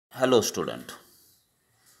Hello student.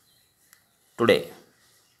 Today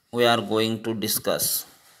we are going to discuss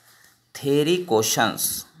theory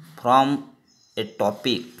questions from a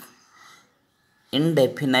topic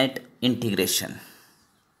indefinite integration.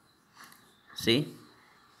 See,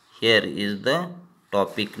 here is the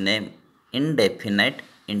topic name indefinite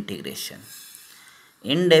integration.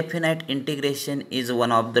 Indefinite integration is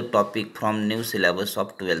one of the topic from new syllabus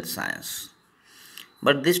of 12th science.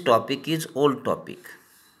 But this topic is old topic.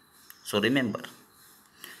 So remember,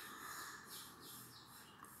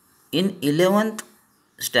 in 11th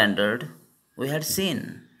standard, we had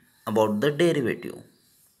seen about the derivative.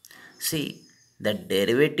 See, the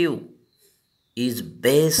derivative is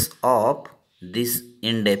base of this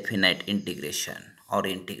indefinite integration or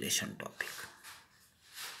integration topic.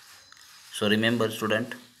 So remember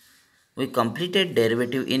student, we completed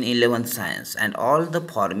derivative in 11th science and all the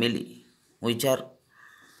formulae which are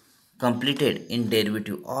completed in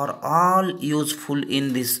derivative are all useful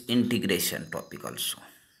in this integration topic also.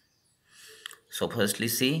 So firstly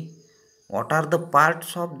see, what are the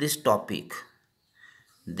parts of this topic?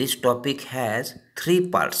 This topic has three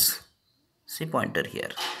parts. See pointer here.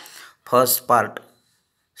 First part,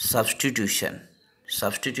 substitution.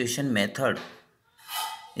 Substitution method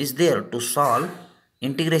is there to solve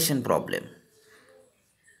integration problem.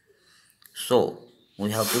 So we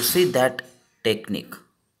have to see that technique.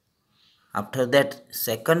 After that,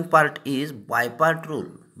 second part is bipart rule.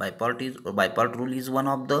 Bipart rule is one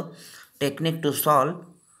of the technique to solve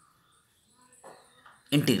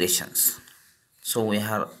integrations. So we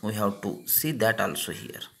have to see that also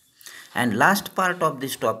here. And last part of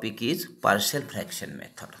this topic is partial fraction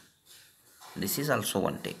method. This is also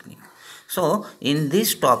one technique. So in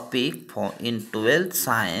this topic for in 12th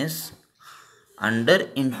science under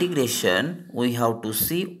integration we have to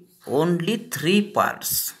see only three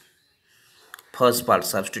parts. First part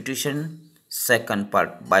substitution, second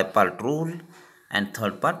part bipart rule, and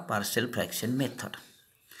third part partial fraction method.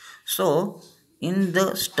 So in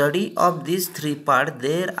the study of these three parts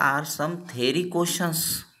there are some theory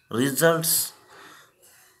questions, results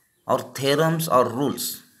or theorems or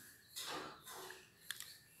rules.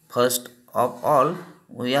 First of all,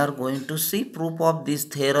 we are going to see proof of these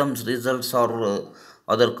theorems, results or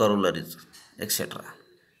other corollaries, etc.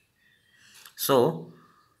 So,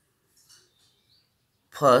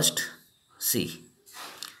 first, see,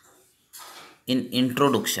 in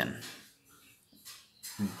introduction,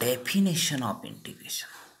 definition of integration.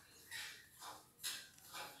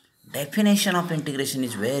 Definition of integration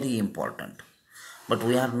is very important, but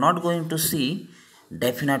we are not going to see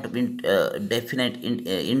indefinite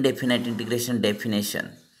integration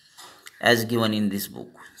definition as given in this book.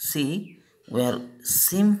 See, we are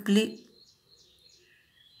simply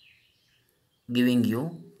giving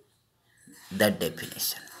you that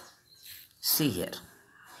definition. See here.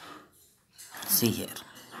 See here.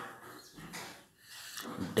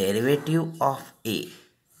 Derivative of A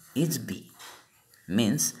is B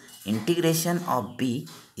means integration of B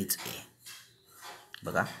is A.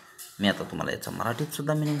 बघा मी आता तुम्हाला याचा मराठीत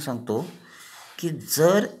सुद्धा meaning सांगतो की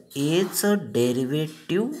जर A चं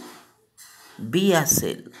डेरिव्हेटिव्ह B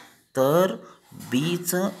असेल तर B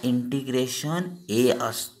चं इंटिग्रेशन A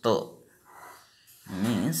असतं.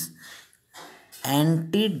 Means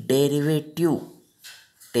anti derivative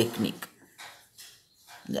technique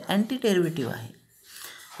anti derivative आहे.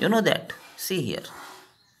 You know that. See here.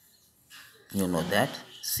 You know that.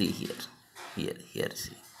 See here. Here.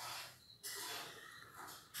 See.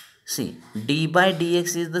 See, d by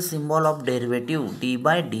dx is the symbol of derivative. D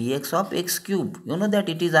by dx of x cube. You know that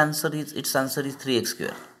its answer is 3x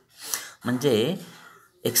square. म्हणजे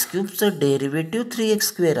x cube चं derivative 3x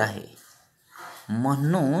square आहे.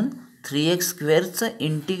 म्हणून 3x स्क्वेअरचं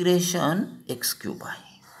integration x cube आहे.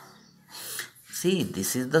 See,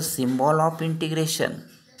 this is the symbol of integration.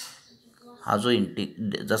 हा जो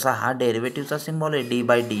जसा हा डेरिव्हेटिव्हचा symbol आहे डी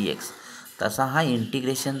बाय डी एक्स तसा हा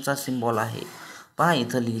इंटिग्रेशनचा सिम्बॉल आहे. पहा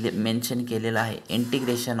इथं मेन्शन केलेलं आहे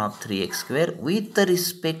integration of 3x square with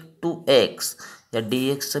respect to x. या डी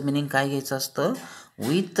एक्सचं मिनिंग काय घ्यायचं असतं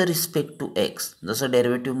विथ रिस्पेक्ट टू एक्स. जसं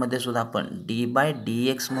डेरिव्हेटिव्हमध्ये सुद्धा आपण डी बाय डी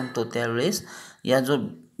एक्स म्हणतो त्यावेळेस या जो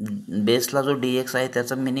बेसला जो डी एक्स आहे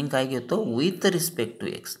त्याचं मिनिंग काय घेतो with respect to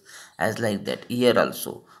x. As like that here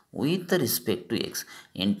also with respect to x.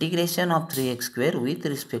 Integration of 3x square with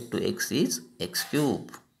respect to x is x cube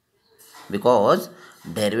because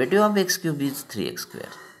derivative of x cube is 3x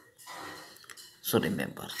square. So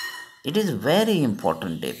remember, it is very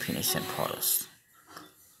important definition for us.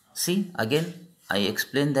 See again, I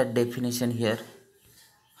explain that definition here.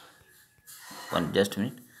 Just a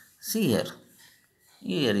minute. See here.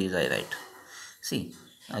 Here is I write. See,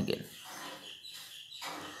 again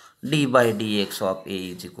d by dx of a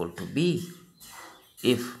is equal to b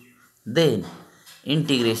if then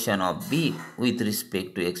integration of b with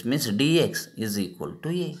respect to x means dx is equal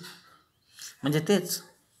to a. म्हणजे तेच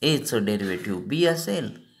एचं derivative बी असेल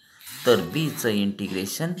तर बीचं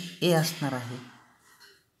integration ए असणार आहे.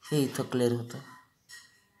 हे इथं clear होतं.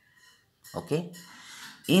 Okay.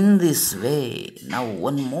 In this way, now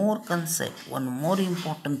one more concept, one more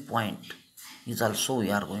important point is also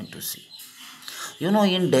we are going to see.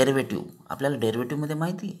 In derivative, आपल्याला derivative मध्ये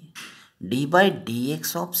माहिती आहे d by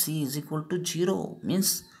dx of c is equal to 0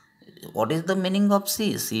 means what is the meaning of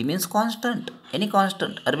c? c means constant, any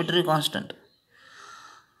constant, arbitrary constant.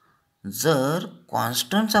 जर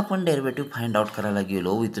constants आपण derivative find out करायला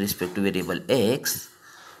गेलो with respect two variable x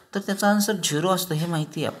तर त्याचा answer 0 असतं हे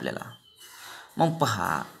माहिती आहे आपल्याला. मग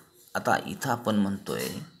पहा आता इथं आपण म्हणतोय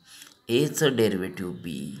एचं डेरिव्हेटिव्ह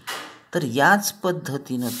बी, तर याच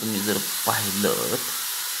पद्धतीनं तुम्ही जर पाहिलं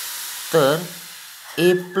तर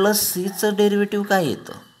ए प्लस सीचं डेरिव्हेटिव्ह काय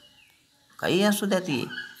येतं, काही असू द्या ती,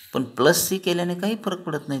 पण प्लस सी केल्याने काही फरक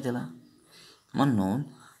पडत नाही त्याला. म्हणून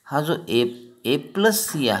हा जो ए प्लस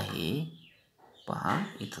सी आहे, पहा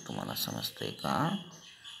इथं तुम्हाला समजतंय का,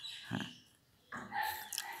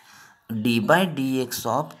 D bye D x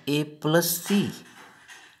of A plus C,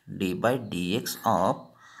 D bye D x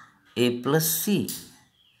of A plus C,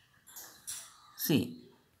 C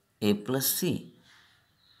A plus C,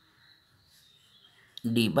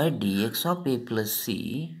 D bye D x of A plus C,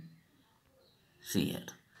 C here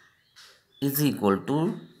is equal to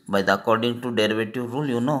by the according to derivative rule,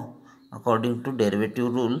 according to derivative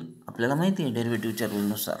rule आपल्याला माहिती आहे डेरिव्हेटिव्हच्या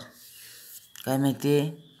रूलनुसार काय माहिती आहे,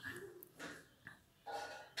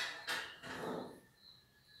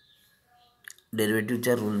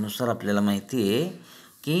 डेरिव्हेटिव्हच्या रूलनुसार आपल्याला माहिती आहे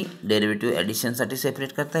की डेरिव्हेटिव्ह ॲडिशनसाठी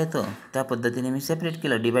सेपरेट करता येतं. त्या पद्धतीने मी सेपरेट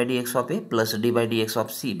केलं D bye D x of A plus D bye D x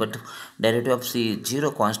of C, but derivative of C 0,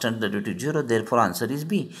 constant derivative 0, therefore answer is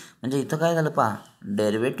बी. म्हणजे इथं काय झालं पहा,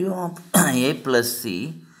 derivative of A plus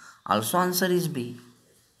C also answer is बी.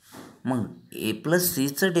 मग ए plus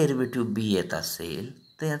सीचं derivative बी येत असेल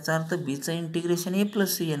तर याचा अर्थ बीचं इंटिग्रेशन ए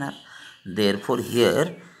प्लस सी येणार. Therefore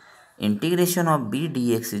here integration of B D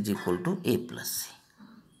x is equal to A plus C.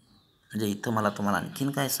 म्हणजे इथं मला तुम्हाला आणखीन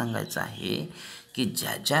काय सांगायचं आहे की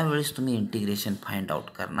ज्या वेळेस तुम्ही इंटिग्रेशन फाइंड आउट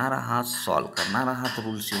करणार आहात, सॉल्व करणार आहात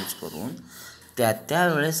रूल्स यूज करून,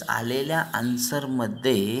 त्यावेळेस आलेल्या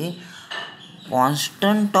आन्सरमध्ये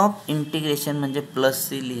कॉन्स्टंट ऑफ इंटिग्रेशन म्हणजे प्लस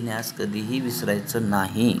सी लिहिण्यास कधीही विसरायचं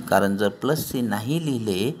नाही. कारण जर प्लस सी नाही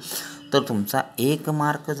लिहिले तर तुमचा 1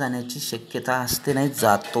 मार्क जाण्याची शक्यता असते, नाही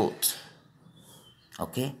जातोच.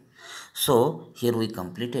 Okay. So here we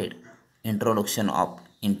completed introduction of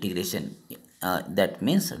integration, that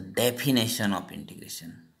means definition of integration.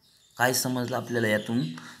 काय समजलं आपल्याला यातून,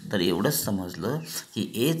 तर एवढंच समजलं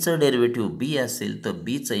की एचं डेरिव्हेटिव्ह बी असेल तर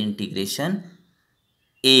बीचं इंटिग्रेशन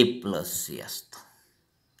ए प्लस सी असतं,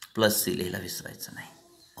 प्लस सी लिहायला विसरायचं नाही.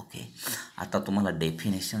 ओके. आता तुम्हाला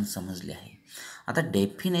डेफिनेशन समजले आहे. आता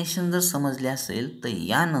डेफिनेशन जर समजले असेल तर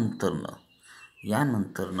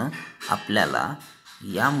यानंतरनं आपल्याला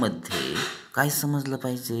यामध्ये काय समजलं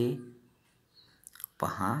पाहिजे,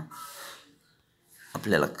 पहा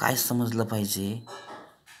आपल्याला काय समजलं पाहिजे,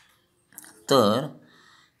 तर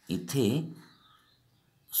इथे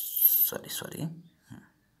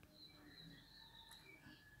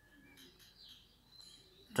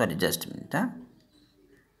सॉरी जस्ट मिनिट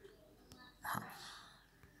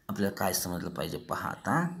आपल्याला काय समजलं पाहिजे पहा.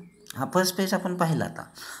 आता हा फर्स्ट पेज आपण पाहिला.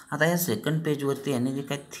 आता या सेकंड पेजवरती याने जे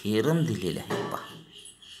काय थेरम दिलेले आहेत पहा,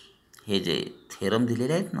 हे जे थेरम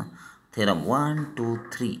दिलेले आहेत ना, थेरम 1, 2,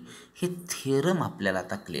 3, हे थेरम आपल्याला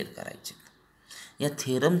आता क्लिअर करायचे. या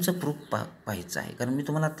थेरमचं प्रूफ पाहायचं आहे. कारण मी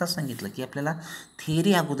तुम्हाला आत्ताच सांगितलं की आपल्याला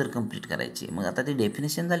थेरी अगोदर कंप्लीट करायची. मग आता ती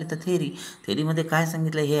डेफिनेशन झाली तर थेरीमध्ये काय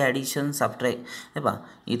सांगितलं, हे ॲडिशन सबट्रॅक्ट, हे पहा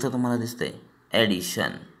इथं तुम्हाला दिसतंय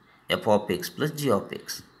addition F of x plus G of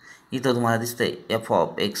x, इथं तुम्हाला दिसतंय F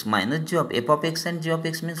of x minus G of, F of x and G of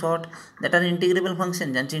x means what, that R integrable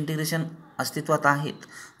function, ज्यांचे इंटिग्रेशन अस्तित्वात आहेत.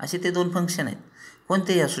 असे ते 2 फंक्शन आहेत,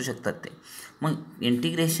 कोणतेही असू शकतात ते. मग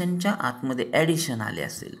इंटिग्रेशनच्या आतमध्ये ॲडिशन आले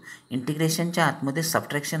असेल, इंटिग्रेशनच्या आतमध्ये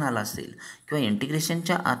सबट्रॅक्शन आलं असेल, किंवा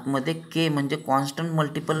इंटिग्रेशनच्या आतमध्ये के म्हणजे कॉन्स्टंट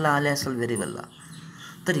मल्टिपलला आले असेल व्हेरिएबलला,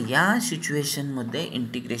 तर या सिच्युएशनमध्ये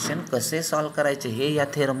इंटिग्रेशन कसे सॉल्व करायचे हे या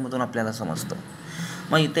थेरममधून आपल्याला समजतं.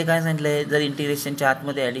 मग इथे काय सांगितलं आहे, जर इंटिग्रेशनच्या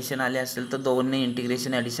आतमध्ये ॲडिशन आले असेल तर दोन्ही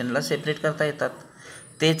इंटिग्रेशन ॲडिशनला सेपरेट करता येतात.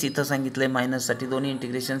 तेच इथं सांगितलं आहे मायनससाठी दोन्ही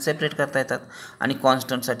इंटिग्रेशन सेपरेट करता येतात, आणि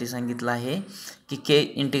कॉन्स्टंटसाठी सांगितलं आहे की के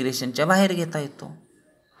इंटिग्रेशनच्या बाहेर घेता येतो.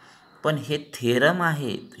 पण हे थेरम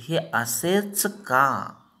आहेत हे असेच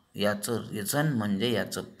का, याचं रिझन म्हणजे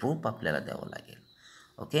याचं प्रूफ आपल्याला द्यावं लागेल.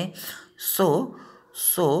 Okay, so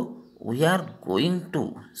so we R going to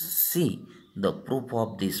see the proof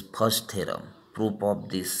of this first theorem, proof of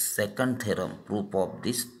this second theorem, proof of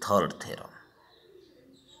this third theorem.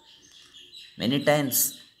 Many times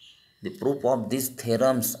the proof of these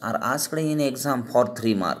theorems are asked in exam for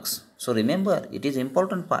 3 marks. So remember, it is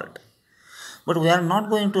important part. But we are not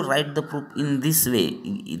going to write the proof in this way.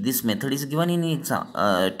 This method is given in exam,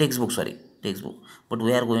 textbook. But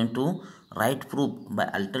we are going to write proof by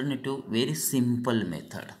alternative very simple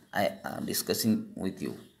method. I am discussing with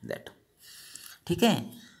you that. ठीक आहे,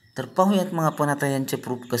 तर पाहूयात मग आपण आता यांचे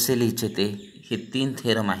proof कसे लिहायचे ते. हे 3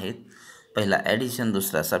 थेरम आहेत. पहिला ॲडिशन,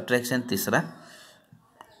 दुसरा सबट्रॅक्शन, तिसरा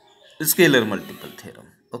scalar multiple theorem.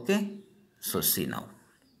 Okay, so C now.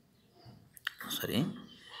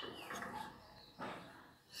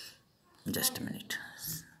 Just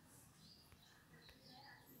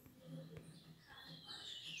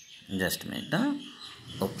a minute.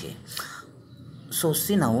 Okay, so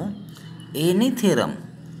see now, any theorem,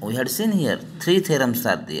 we had seen here 3 theorems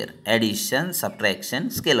are there: addition, subtraction,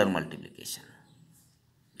 scalar multiplication.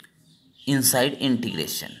 Inside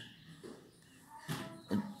integration,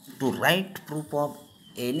 to write proof of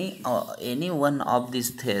any one of these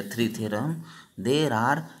 3 theorem, there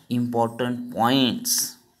are important points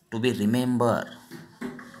to be remember.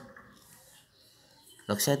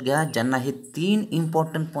 लक्षात घ्या, ज्यांना हे 3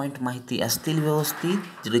 important point माहिती असतील,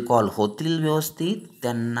 व्यवस्थित recall होतील व्यवस्थित,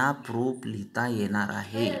 त्यांना प्रूफ लिहिता येणार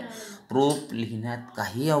आहे. प्रूफ लिहिण्यात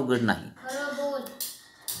काही अवघड नाही.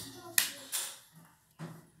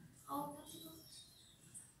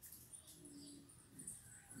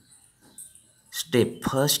 Step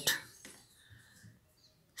first,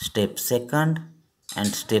 step second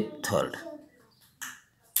and step third.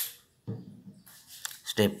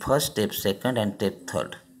 Step first, step second and step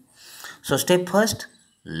third. So step first,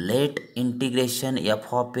 let integration f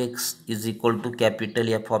of x is equal to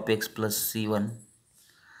capital F of x plus c1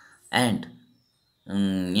 and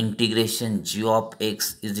integration g of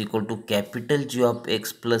x is equal to capital G of x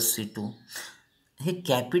plus c2. हे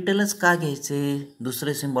कॅपिटलच का घ्यायचे,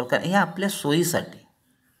 दुसरे symbol का, हे आपल्या सोयीसाठी.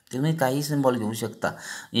 तुम्ही काही सिम्बॉल घेऊ शकता.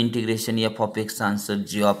 इंटिग्रेशन एफ ऑफ एक्सचा आन्सर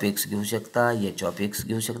जी ऑफ एक्स घेऊ शकता, एच ऑफ एक्स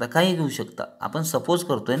घेऊ शकता, काही घेऊ शकता. आपण सपोज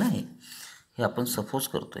करतोय ना, हे आपण सपोज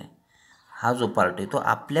करतोय. हा जो पार्ट आहे तो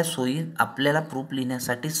आपल्या सोयी, आपल्याला प्रूफ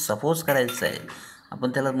लिहिण्यासाठी सपोज करायचा आहे.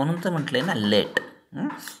 आपण त्याला म्हणून तर म्हटलंय ना लेट.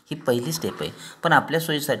 ही पहिली स्टेप आहे, पण आपल्या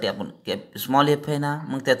सोयीसाठी आपण स्मॉल एफ आहे ना,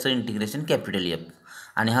 मग त्याचं इंटिग्रेशन कॅपिटल एफ.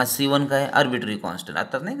 आणि हा C1 काय, आर्बिट्ररी कॉन्स्टंट.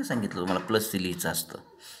 आता नाही का सांगितलं तुम्हाला प्लस सी लिहायचं असतं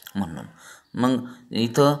म्हणून. मग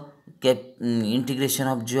इथं integration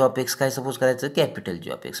of G of x काय सपोज करायचं, capital G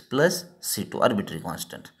of x plus C2 arbitrary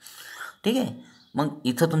constant. ठीक आहे, मग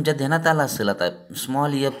इथं तुमच्या ध्यानात आलं असेल आता,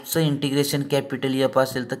 स्मॉल एफचं इंटिग्रेशन कॅपिटल एफ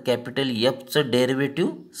असेल तर कॅपिटल एफचं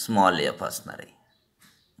डेरिव्हेटिव्ह स्मॉल एफ असणार आहे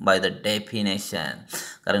बाय द डेफिनेशन.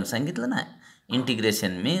 कारण सांगितलं ना,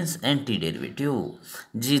 integration means anti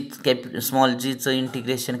derivative. Small जीचं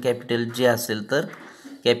इंटिग्रेशन कॅपिटल जी असेल तर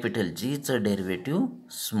कॅपिटल जीचं डेरिव्हेटिव्ह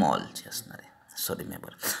स्मॉल जी असणार आहे. So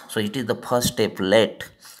remember, so it is the first step, late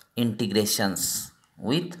इंटिग्रेशन्स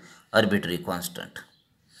with arbitrary constant.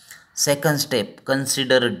 Second step,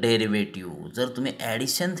 consider derivative. जर तुम्ही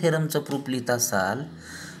ॲडिशन थेरमचं प्रूफ लिहित असाल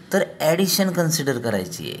तर ॲडिशन कन्सिडर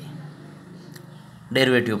करायची आहे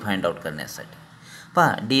डेरिव्हेटिव्ह फाइंड आउट करण्यासाठी.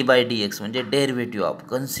 पहा, dy/dx म्हणजे डेरिव्हेटिव्ह ऑफ,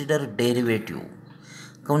 कन्सिडर डेरिव्हेटिव्ह.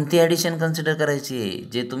 कोणती ॲडिशन कन्सिडर करायची आहे,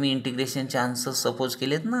 जे तुम्ही इंटिग्रेशनचे आन्सर सपोज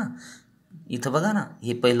केलेत ना. इथं बघा ना,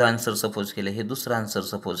 हे पहिलं आन्सर सपोज केलं, हे दुसरं आन्सर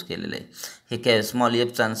सपोज केलेलं आहे, हे स्मॉल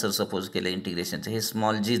एफचं आन्सर सपोज केलं इंटिग्रेशनचं, हे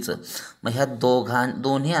स्मॉल जीचं. मग ह्या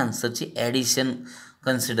दोन्ही आन्सरची ॲडिशन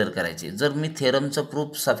कन्सिडर करायची. जर मी थेरमचं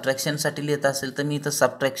प्रूफ सबट्रॅक्शनसाठी लिहित असेल तर मी इथं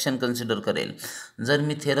सबट्रॅक्शन कन्सिडर करेल. जर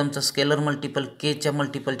मी थेरमचं स्केलर मल्टिपल केच्या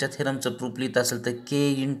मल्टिपलच्या थेरमचं प्रूफ लिहित असेल तर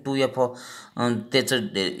के इंटू एफ त्याचं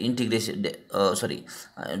इंटिग्रेशन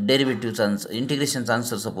डेरिव्हेटिव्हचा आन्सर, इंटिग्रेशनचा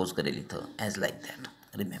आन्सर सपोज करेल इथं, as like that.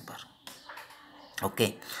 Remember. Okay,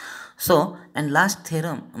 so and last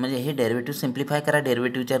theorem म्हणजे हे डेरिव्हेटिव्ह सिम्प्लिफाय करा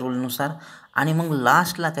डेरिव्हेटिव्हच्या रूलनुसार. आणि मग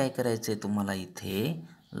लास्टला काय करायचं आहे तुम्हाला,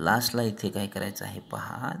 लास्टला इथे काय करायचं आहे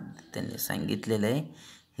पहा, त्यांनी सांगितलेलं आहे.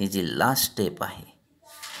 ही जी लास्ट स्टेप आहे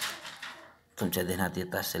तुमच्या ध्यानात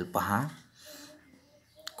येत असेल पहा,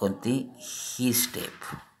 कोणती, ही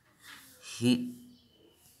स्टेप, ही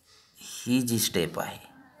जी स्टेप आहे,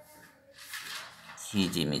 ही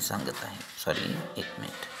जी मी सांगत आहे, सॉरी एक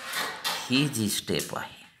मिनिट, ही जी स्टेप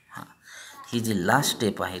आहे, हां, ही जी लास्ट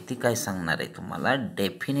स्टेप आहे ती काय सांगणार आहे तुम्हाला,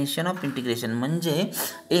 डेफिनेशन ऑफ इंटिग्रेशन. म्हणजे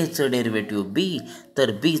एचं डेरिव्हेटिव्ह बी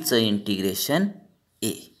तर बीचं इंटिग्रेशन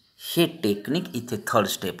ए. हे टेक्निक इथे थर्ड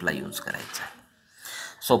स्टेपला यूज करायचं आहे.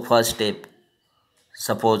 So first step,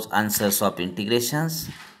 suppose answers of इंटिग्रेशन्स.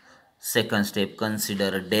 Second step,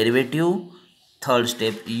 consider derivative. Third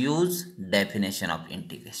step, use definition of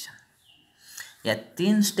integration. या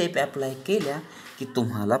 3 स्टेप अप्लाय केल्या की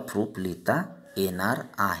तुम्हाला प्रूफ लिहिता येणार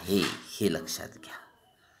आहे, हे लक्षात घ्या.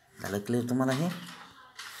 झालं क्लिअर तुम्हाला हे?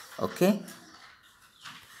 ओके,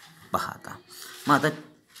 पहा आता. मग आता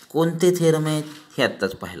कोणते थेरम आहेत हे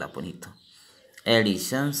आत्ताच पाहिलं आपण. इथं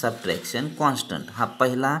ॲडिशन, सबट्रॅक्शन, कॉन्स्टंट. हा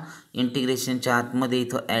पहिला इंटिग्रेशनच्या आतमध्ये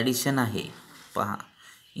इथं ॲडिशन आहे. पहा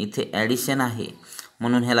इथे ॲडिशन आहे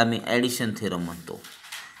म्हणून ह्याला मी ॲडिशन थेरम म्हणतो.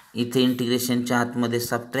 इथे इंटिग्रेशनच्या आतमध्ये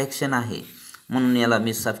सबट्रॅक्शन आहे म्हणून याला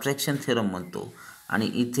मी सबट्रॅक्शन थेरम म्हणतो. आणि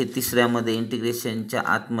इथे तिसऱ्यामध्ये इंटिग्रेशनच्या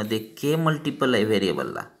आतमध्ये के मल्टिपल आहे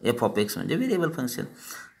व्हेरिएबलला, एफ ऑफ एक्स म्हणजे व्हेरिएबल फंक्शन,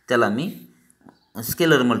 त्याला मी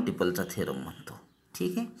स्केलर मल्टिपलचा थेरम म्हणतो.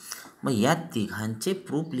 ठीक आहे. मग या तिघांचे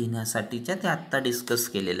प्रूफ लिहिण्यासाठीच्या त्या आत्ता डिस्कस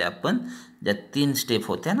केलेल्या आपण ज्या 3 स्टेप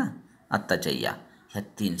होत्या ना आत्ताच्या, ह्या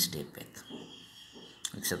 3 स्टेप आहेत.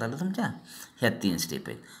 लक्षात आलं तुमच्या? ह्या 3 स्टेप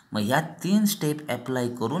आहेत. मग ह्या 3 स्टेप अप्लाय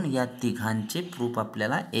करून या तिघांचे प्रूफ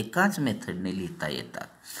आपल्याला एकाच मेथडने लिहिता येतात.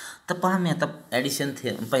 तर पहा, मी आता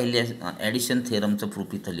पहिल्या ॲडिशन थेरमचं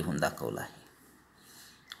प्रूफ इथं लिहून दाखवलं आहे.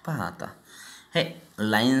 पहा आता हे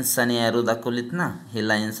लाईन्स आणि ॲरो दाखवलेत ना, हे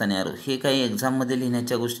लाईन्स आणि ॲरो हे काही एक्झाममध्ये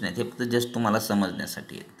लिहिण्याच्या गोष्टी नाहीत, हे फक्त जस्ट तुम्हाला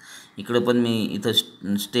समजण्यासाठी आहेत. इकडं पण मी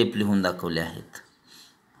इथं स्टेप लिहून दाखवले आहेत.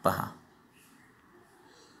 पहा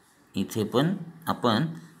इथे पण आपण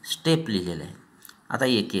स्टेप लिहिलेले आहेत. आता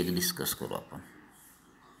एक एक डिस्कस करू आपण.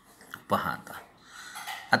 पहा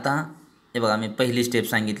आता हे बघा, मी पहिली स्टेप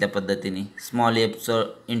सांगितल्या पद्धतीने, small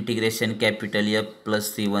एफचं integration capital F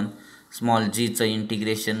plus C1, small जीचं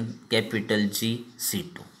इंटिग्रेशन कॅपिटल G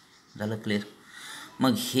C2. झालं क्लिअर?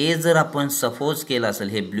 मग हे जर आपण सपोज केलं असेल,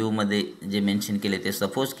 हे ब्ल्यूमध्ये जे मेन्शन केले ते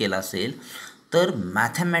सपोज केलं असेल, तर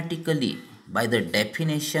mathematically by the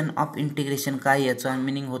definition of integration काय याचं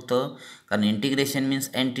मिनिंग होतं? कारण इंटिग्रेशन मीन्स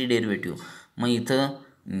अँटी डेरिव्हेटिव्ह. मग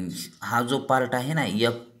इथं हा जो पार्ट आहे ना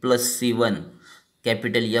F plus C1,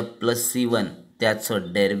 capital F plus C1,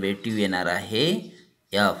 त्याचं डेरिव्हेटिव्ह येणार आहे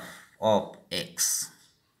एफ ऑफ एक्स.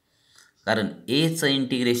 कारण एचं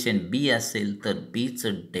इंटिग्रेशन बी असेल तर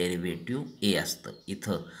बीचं डेरिव्हेटिव्ह ए असतं.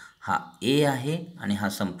 इथं हा ए आहे आणि हा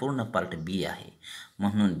संपूर्ण पार्ट बी आहे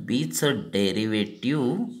म्हणून बीचं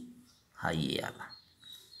डेरिव्हेटिव्ह हा ए आला.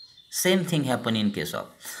 Same thing happen in case of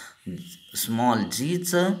small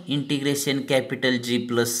जीचं integration capital G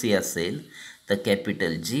plus C असेल तर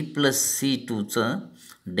capital G plus C2चं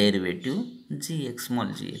derivative GX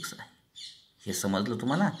small GX आहे. हे समजलं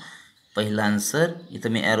तुम्हाला? पहिला आन्सर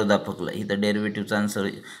इथं मी ॲरो दाखवलं, इथं डेरिव्हेटिव्हचा आन्सर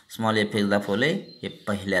स्मॉल एफ एक्स दाखवलं आहे, हे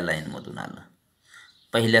पहिल्या लाईनमधून आलं,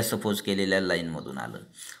 पहिल्या सपोज केलेल्या लाईनमधून आलं.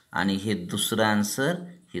 आणि हे दुसरं आन्सर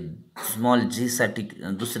हे स्मॉल जीसाठी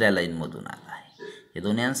दुसऱ्या लाईनमधून आलं आहे. हे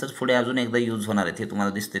दोन्ही आन्सर्स पुढे अजून एकदा यूज होणार आहेत, हे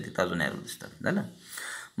तुम्हाला दिसते तिथं अजून ॲरो दिसतात. झालं?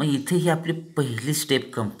 मग इथे ही आपली पहिली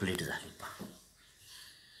स्टेप कंप्लीट झाली.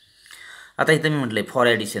 आता इथं मी म्हटलं फॉर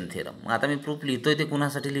ॲडिशन थेरम. मग आता मी प्रूफ लिहितोय ते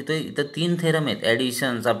कुणासाठी लिहितोय? इथं 3 थेरम आहेत,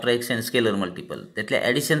 ॲडिशन, सबट्रॅक्शन, स्केलर मल्टिपल. त्यातल्या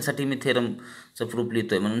ॲडिशनसाठी मी थेरमचं प्रूफ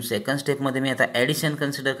लिहितोय म्हणून सेकंड स्टेपमध्ये मी आता ॲडिशन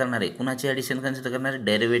कन्सिडर करणार आहे. कुणाची ॲडिशन कन्सिडर करणार आहे?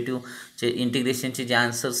 डेरिव्हेटिव्हचे इंटिग्रेशनचे जे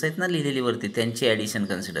आन्सर्स आहेत ना लिहिलेली वरती, त्यांची ॲडिशन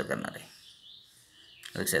कन्सिडर करणार आहे.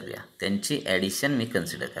 लक्षात घ्या, त्यांची ॲडिशन मी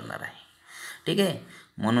कन्सिडर करणार आहे. ठीक आहे,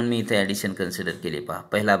 म्हणून मी इथे ॲडिशन कन्सिडर केली. पहा,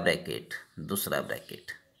 पहिला ब्रॅकेट, दुसरा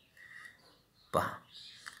ब्रॅकेट. पहा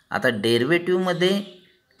आता डेरिव्हेटिव्हमध्ये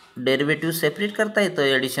डेरिव्हेटिव्ह सेपरेट करता येतं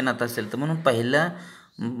ॲडिशनात असेल तर, म्हणून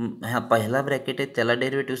पहिला ब्रॅकेट आहे त्याला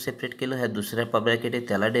डेरिव्हेटिव्ह सेपरेट केलं, ह्या दुसऱ्या ब्रॅकेट आहे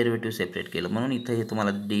त्याला डेरिव्हेटिव्ह सेपरेट केलं, म्हणून इथं हे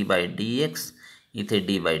तुम्हाला d/dx, इथे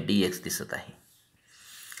d/dx दिसत आहे.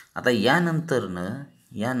 आता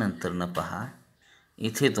यानंतरनं पहा,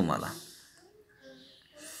 इथे तुम्हाला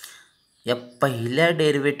या पहिल्या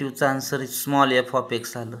डेरिव्हेटिव्हचा answer small F of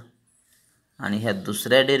x आलं आणि ह्या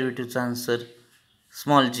दुसऱ्या डेरिव्हेटिव्हचा answer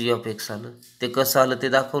small G of x आलं. ते कसं आलं ते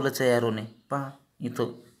दाखवलंच आहे ॲरोने. पहा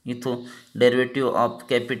इथं derivative of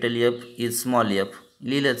capital F is small F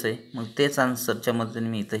लिहिलंच आहे, मग तेच आन्सरच्या मदतीने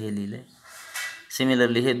मी इथं हे लिहिलं आहे.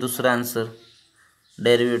 सिमिलरली हे दुसरं answer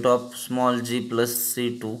derivative of small G plus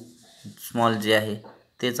C2 small जी आहे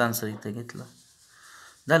तेच आन्सर इथं घेतलं.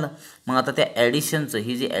 झालं? मग आता त्या ॲडिशनचं,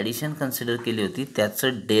 ही जी ॲडिशन कन्सिडर केली होती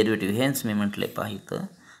त्याचं डेरिव्हेटिव्ह, हेच मी म्हटलं आहे. पहा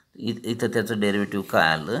इथं त्याचं डेरिव्हेटिव्ह काय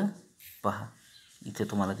आलं पहा, इथे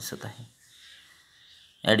तुम्हाला दिसत आहे.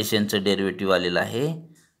 ॲडिशनचं डेरिव्हेटिव्ह आलेलं आहे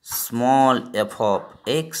small F of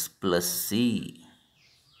x plus C.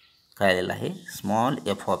 काय आलेलं आहे? Small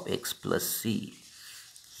F of x plus C.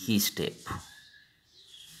 He step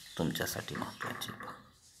तुमच्यासाठी महत्त्वाची.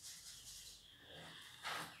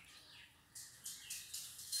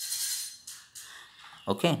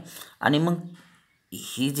 ओके. आणि मग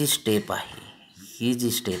ही जी स्टेप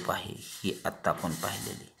आहे ही आत्ता आपण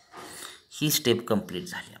पाहिलेली ही स्टेप कंप्लीट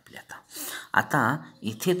झाली आपली. आता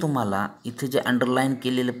इथे तुम्हाला इथे जे अंडरलाईन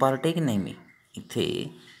केलेले पार्ट आहे की नाही, मी इथे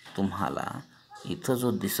तुम्हाला इथं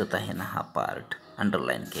जो दिसत आहे ना हा पार्ट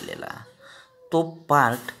अंडरलाईन केलेला, तो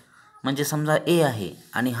पार्ट म्हणजे समजा ए आहे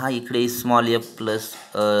आणि हा इकडे स्मॉल एफ प्लस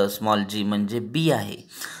स्मॉल जी म्हणजे बी आहे.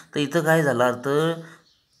 तर इथं काय झालं, अर्थ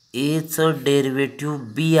एचं डेरिव्हेटिव्ह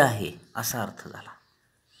बी आहे असा अर्थ झाला.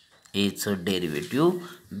 एचं डेरिव्हेटिव्ह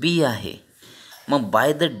बी आहे. मग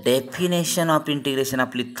by the definition of integration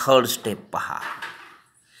आपली थर्ड स्टेप पहा.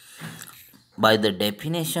 By the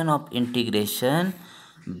definition of integration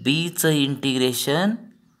बीचं integration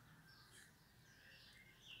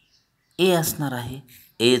ए असणार आहे.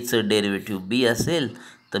 एचं डेरिव्हेटिव्ह बी असेल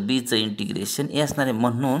तर बीचं इंटिग्रेशन ए असणार आहे.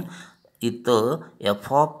 म्हणून इथं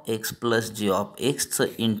F of x plus G of एक्सचं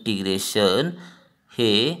integration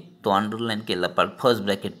हे तो अंडरलाईन केला part first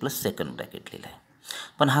bracket plus second bracket लिहिला आहे.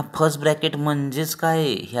 पण हा फर्स्ट ब्रॅकेट म्हणजेच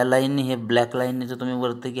काय, ह्या लाईनने हे ब्लॅक लाईनने जर तुम्ही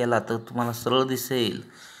वरती गेला तर तुम्हाला सरळ दिसेल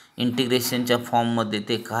इंटिग्रेशनच्या फॉर्ममध्ये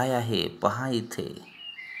ते काय आहे. पहा इथे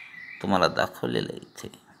तुम्हाला दाखवलेलं आहे,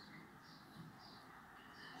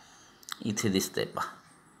 इथे दिसतंय पहा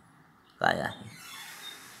काय आहे.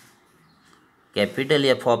 Capital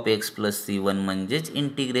F of x plus C one म्हणजेच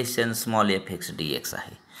integration small F x D x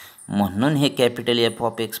आहे. म्हणून हे capital F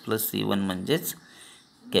of x plus C one म्हणजेच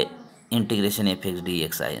integration F x D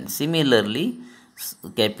x आहे. Similarly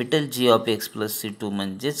capital G of x plus C to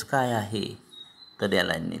म्हणजेच काय आहे, तर या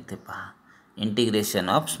लाईनने इथे पहा integration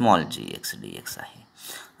of small G x D x आहे.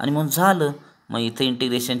 आणि मग झालं, मग इथे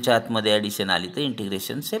इंटिग्रेशनच्या आतमध्ये ॲडिशन आली तर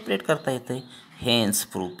इंटिग्रेशन सेपरेट करता येतं. Hence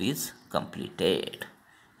proof is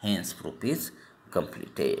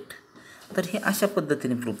completed. तर हे अशा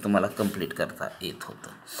पद्धतीने प्रूफ तुम्हाला कंप्लीट करता येत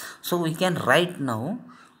होतं. So we can right now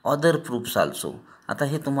other proofs also. आता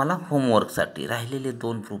हे तुम्हाला होमवर्कसाठी राहिलेले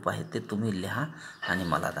 2 प्रूफ आहेत ते तुम्ही लिहा आणि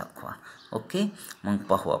मला दाखवा. ओके, मग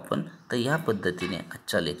पाहू आपण. तर या पद्धतीने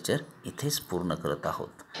आजचा लेक्चर इथेच पूर्ण करत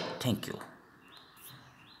आहोत. थँक्यू.